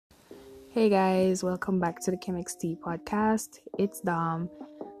Hey guys, welcome back to the ChemXT podcast. It's Dom,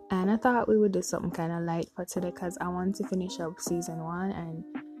 and I thought we would do something kind of light for today because I want to finish up season 1 and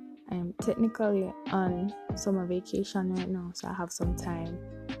I'm technically on summer vacation right now, so I have some time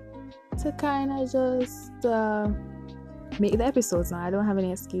to kind of just make the episodes now. I don't have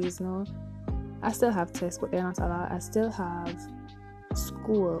any excuse now. I still have tests, but they're not a lot. I still have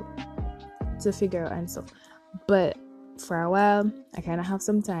school to figure out and stuff, but for a while I kind of have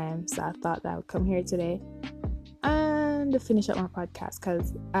some time, so I thought that I would come here today and finish up my podcast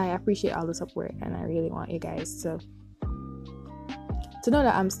because I appreciate all the support and I really want you guys to know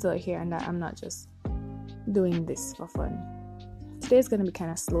that I'm still here and that I'm not just doing this for fun. Today's gonna be kind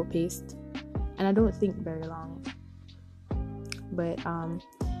of slow paced and I don't think very long, but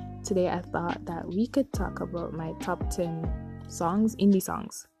today I thought that we could talk about my top 10 songs, indie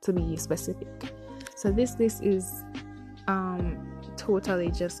songs to be specific. So this is totally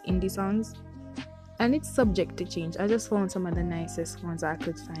just indie songs and it's subject to change. I just found some of the nicest ones I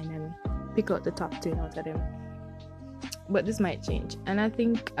could find and pick out the top 10 out of them, but this might change, and I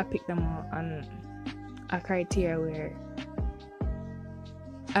think I picked them all on a criteria where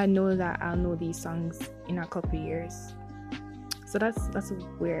I know that I'll know these songs in a couple years, so that's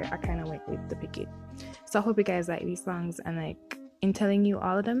where I kind of went with the pick it. So I hope you guys like these songs, and like in telling you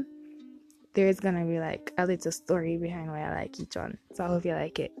all of them, there's gonna be like a little story behind why I like each one, so I hope you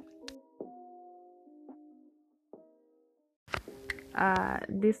like it.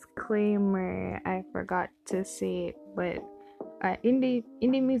 Disclaimer, I forgot to say, but indie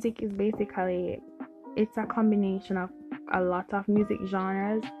music is basically, it's a combination of a lot of music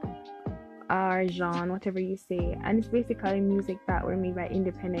genres or genre, whatever you say, and it's basically music that were made by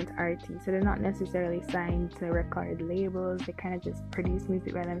independent artists, so they're not necessarily signed to record labels. They kind of just produce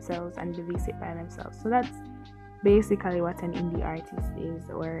music by themselves and release it by themselves. So that's basically what an indie artist is,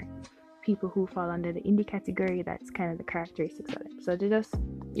 or people who fall under the indie category. That's kind of the characteristics of them. So they're just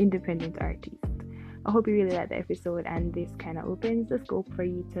independent artists. I hope you really like the episode, and this kind of opens the scope for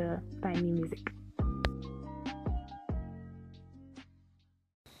you to find new music.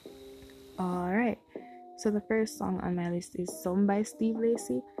 Alright, so the first song on my list is Some by Steve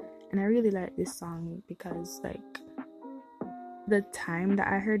Lacy, and I really like this song because like the time that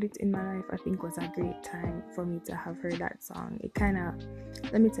I heard it in my life, I think was a great time for me to have heard that song. It kind of,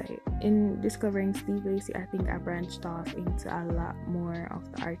 let me tell you, in discovering Steve Lacy, I think I branched off into a lot more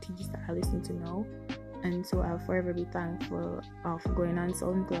of the artists that I listen to now, and so I'll forever be thankful of going on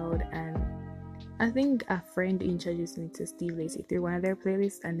SoundCloud. And I think a friend introduced me to Steve Lacy through one of their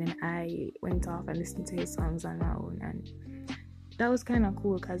playlists, and then I went off and listened to his songs on my own, and that was kind of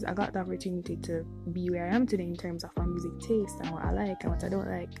cool because I got the opportunity to be where I am today in terms of my music taste and what I like and what I don't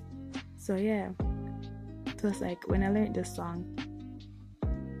like. So yeah, plus like when I learned this song,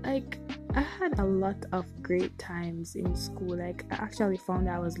 like I had a lot of great times in school. Like I actually found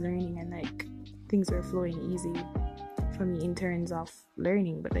that I was learning and like things were flowing easy for me in terms of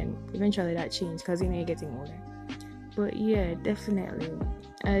learning, but then eventually that changed because you're getting older. But yeah, definitely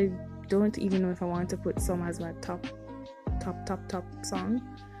I don't even know if I want to put Some as my top song,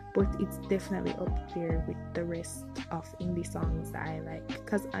 but it's definitely up there with the rest of indie songs that I like.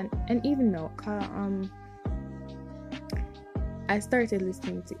 Cause and even though I started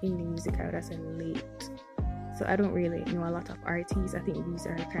listening to indie music, I would say late, so I don't really know a lot of artists. I think these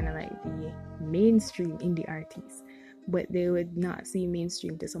are kind of like the mainstream indie artists, but they would not seem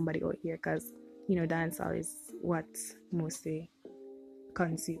mainstream to somebody out here because dancehall is what's mostly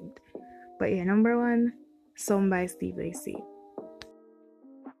consumed. But yeah, number 1, Some by Steve Lacy.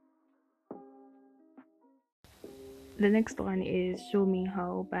 The next one is Show Me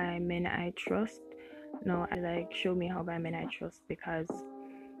How by Men I Trust. No, I like Show Me How by Men I Trust because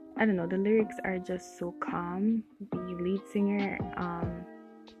I don't know, the lyrics are just so calm. The lead singer,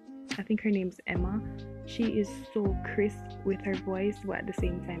 I think her name's Emma, she is so crisp with her voice, but at the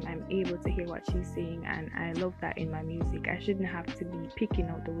same time I'm able to hear what she's saying, and I love that in my music. I shouldn't have to be picking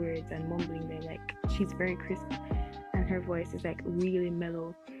out the words and mumbling them. Like, she's very crisp and her voice is like really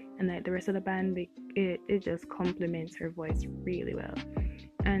mellow, and like the rest of the band, it just complements her voice really well.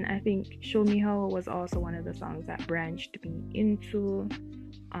 And I think Show Me How was also one of the songs that branched me into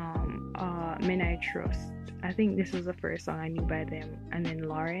Men I Trust. I think this was the first song I knew by them, and then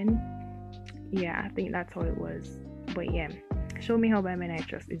Lauren. Yeah, I think that's how it was. But yeah, Show Me How by Men I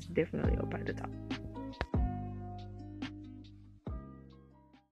Trust is definitely up at the top.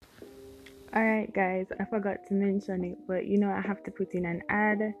 Alright guys, I forgot to mention it, but I have to put in an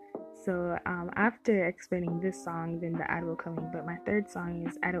ad. So after explaining this song, then the ad will come in. But my third song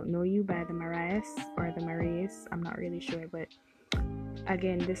is I Don't Know You by the Mariahs or the Mariahs. I'm not really sure, but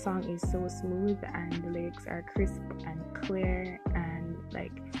again, the song is so smooth and the lyrics are crisp and clear, and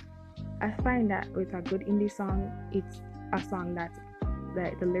like I find that with a good indie song, it's a song that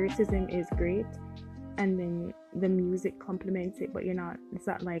the lyricism is great and then the music complements it, but it's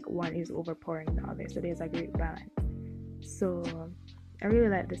not like one is overpowering the other, so there's a great balance. So I really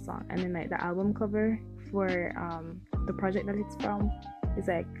like this song. And then like the album cover for the project that it's from is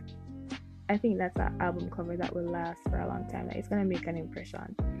like, I think that's an album cover that will last for a long time. Like, it's gonna make an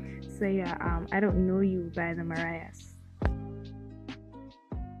impression. So yeah, I Don't Know You by the Mariahs.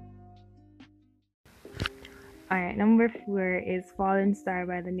 Alright, number 4 is Fallen Star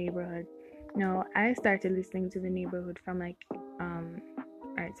by The Neighborhood. Now, I started listening to The Neighborhood from like,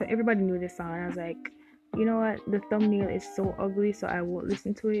 alright, so everybody knew this song, and I was like, you know what, the thumbnail is so ugly, so I won't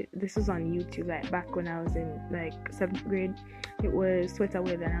listen to it. This was on YouTube, like back when I was in like 7th grade. It was Sweater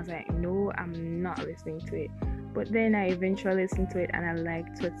Weather, and I was like, no, I'm not listening to it. But then I eventually listened to it, and I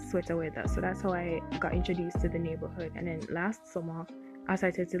liked Sweater Weather, so that's how I got introduced to The Neighborhood. And then last summer, I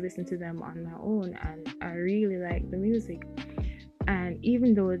started to listen to them on my own, and I really like the music. And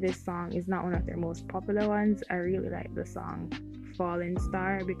even though this song is not one of their most popular ones, I really like the song Fallen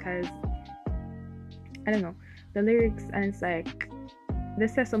Star because, I don't know, the lyrics, and it's like, they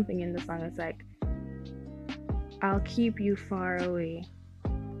say something in the song, it's like, I'll keep you far away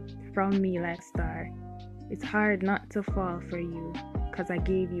from me like a star. It's hard not to fall for you, cause I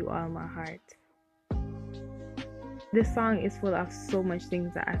gave you all my heart. This song is full of so much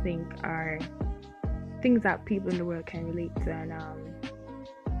things that I think are things that people in the world can relate to, and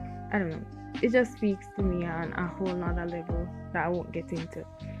I don't know, it just speaks to me on a whole nother level that I won't get into.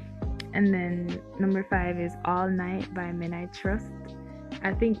 And then number 5 is All Night by Men I Trust.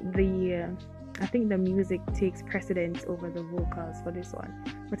 I think the music takes precedence over the vocals for this one,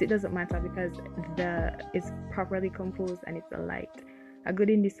 but it doesn't matter because it's properly composed and it's light. A good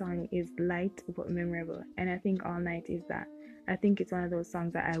indie song is light but memorable, and I think All Night is that. I think it's one of those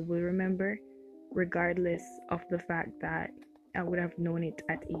songs that I will remember regardless of the fact that I would have known it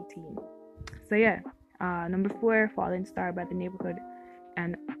at 18. So yeah, number 4, Fallen Star by The Neighborhood,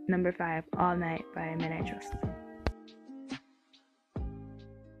 and number 5, All Night by Men I Trust.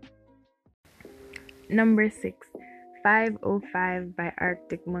 Number 6, 505 by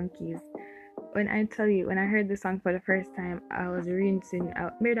Arctic Monkeys. When I heard the song for the first time, I was rinsing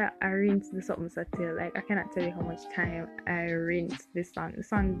out. Maybe I rinsed the something subtle. Like, I cannot tell you how much time I rinsed this song. The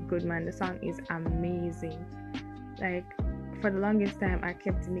song is good, man. The song is amazing. Like, for the longest time, I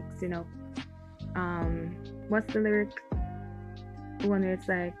kept mixing up. What's the lyric? The one where it's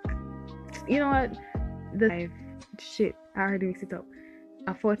like, you know what? I already mixed it up.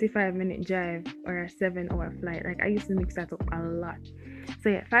 A 45-minute drive or a 7-hour flight. Like, I used to mix that up a lot. So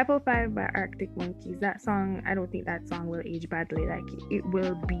yeah, 505 by Arctic Monkeys. That song, I don't think that song will age badly. Like, it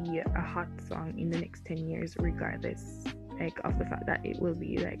will be a hot song in the next 10 years regardless, like, of the fact that it will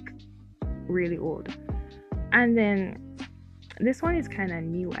be like really old. And then this one is kind of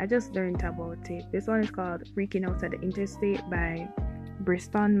new. I just learned about it. This one is called Freaking Out at the Interstate by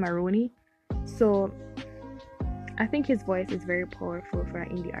Briston Maroney. So I think his voice is very powerful for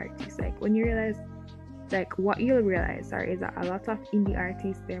an indie artist. Like, when you realize, like, what you'll realize is that a lot of indie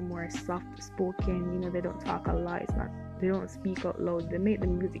artists, they're more soft spoken, you know, they don't talk a lot, they don't speak out loud, they make the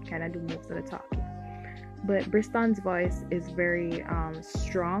music kind of do most of the talking. But Briston's voice is very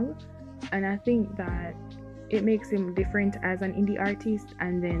strong, and I think that it makes him different as an indie artist.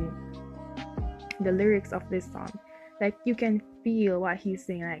 And then the lyrics of this song, like, you can feel what he's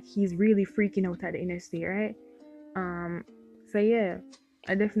saying, like, he's really freaking out at the interstate, right? So yeah,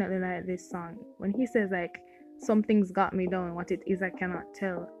 I definitely like this song. When he says, like, something's got me down, what it is I cannot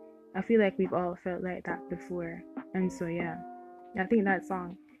tell, I feel like we've all felt like that before. And so yeah, I think that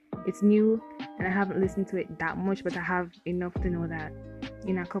song, it's new and I haven't listened to it that much, but I have enough to know that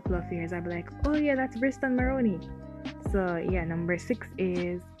in a couple of years I'll be like, oh yeah, that's Briston Maroney. So yeah, number 6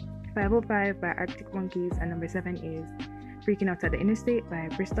 is 505 by Arctic Monkeys, and number 7 is Freaking Out at the Interstate by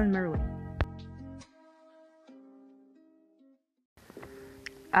Briston Maroney.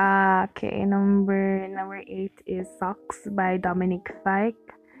 Okay, number 8 is Socks by Dominic Fike.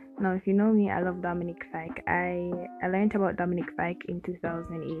 Now, if you know me, I love Dominic Fike. I learned about Dominic Fike in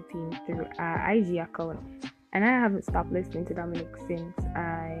 2018 through an IG account, and I haven't stopped listening to Dominic since.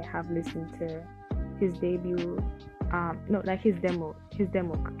 I have listened to his debut, his demo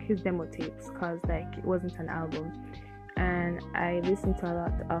tapes, cause like it wasn't an album, and I listened to a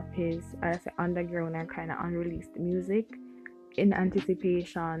lot of his underground and kind of unreleased music in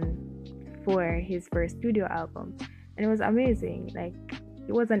anticipation for his first studio album, and it was amazing. Like,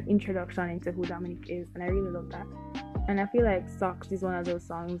 it was an introduction into who Dominic is, and I really love that. And I feel like Socks is one of those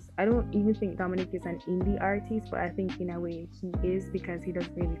songs. I don't even think Dominic is an indie artist, but I think in a way he is because he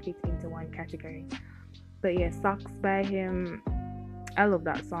doesn't really fit into one category. But yeah, Socks by him, I love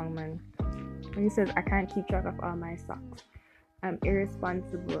that song, man. And he says, I can't keep track of all my socks. I'm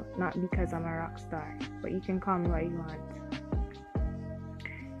irresponsible, not because I'm a rock star, but you can call me what you want.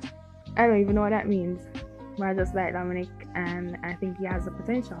 I don't even know what that means, but I just like Dominic, and I think he has the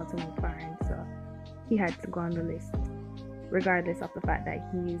potential to move foreign, so he had to go on the list, regardless of the fact that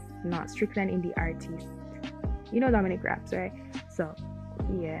he's not strictly an indie artist. You know Dominic raps, right? So,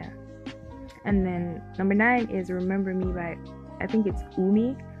 yeah. And then number 9 is Remember Me by, I think it's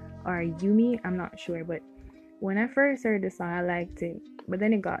Umi or Yumi, I'm not sure, but when I first heard the song, I liked it, but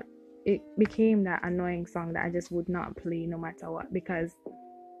then it became that annoying song that I just would not play no matter what, because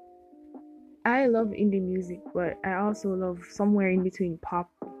I love indie music, but I also love somewhere in between pop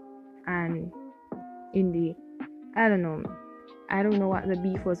and indie. I don't know. I don't know what the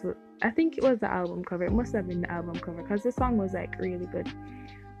beef was with. I think it was the album cover. It must have been the album cover because the song was like really good.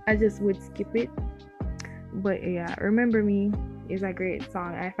 I just would skip it. But yeah, Remember Me is a great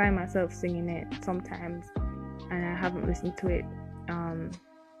song. I find myself singing it sometimes, and I haven't listened to it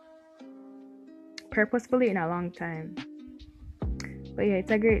purposefully in a long time. But yeah,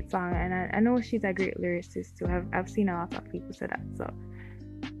 it's a great song, and I know she's a great lyricist too. I've seen a lot of people say that, so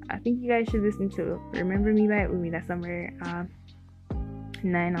I think you guys should listen to Remember Me by Umi. That's number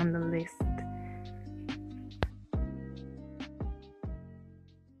 9 on the list.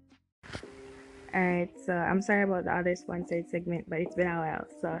 Alright, so I'm sorry about the other sponsored segment, but it's been a while,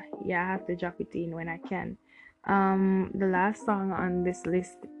 so yeah, I have to drop it in when I can. The last song on this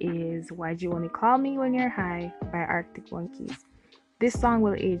list is Why'd You Only Call Me When You're High by Arctic Monkeys. This song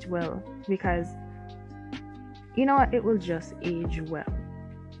will age well because, you know what, it will just age well.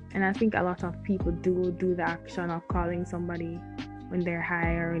 And I think a lot of people do the action of calling somebody when they're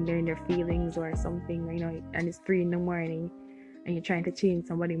high or when they're in their feelings or something, you know, and it's 3 in the morning and you're trying to change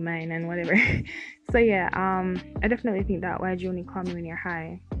somebody's mind and whatever. So yeah, I definitely think that Why'd You Only Call Me When You're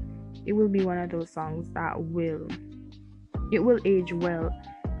High, it will be one of those songs that will age well.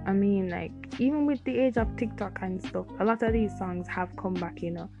 I mean, like, even with the age of TikTok and stuff, a lot of these songs have come back,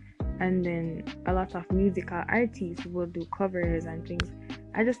 you know, and then a lot of musical artists will do covers and things.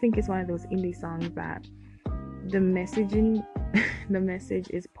 I just think it's one of those indie songs that the messaging the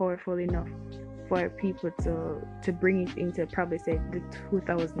message is powerful enough for people to bring it into probably say the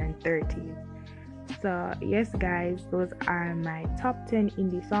 2030s. So yes guys, those are my top 10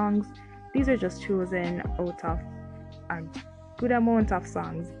 indie songs. These are just chosen out of a good amount of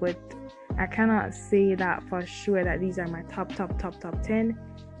songs, but I cannot say that for sure that these are my top 10,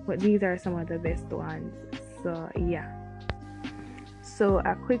 but these are some of the best ones. So yeah. So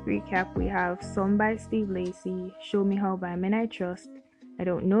a quick recap, we have Some by Steve Lacy, Show Me How by Men I Trust, I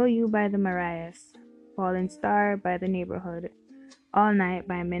Don't Know You by the Mariahs, Falling Star by The Neighborhood, All Night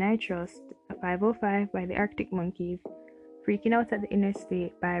by Men I Trust, 505 by the Arctic Monkeys, Freaking Out at the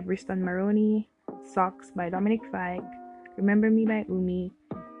Interstate by Bristol Maroney, Socks by Dominic Fike, Remember Me by Umi,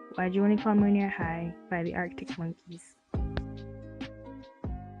 Why'd You Only Call Me When You're High by the Arctic Monkeys.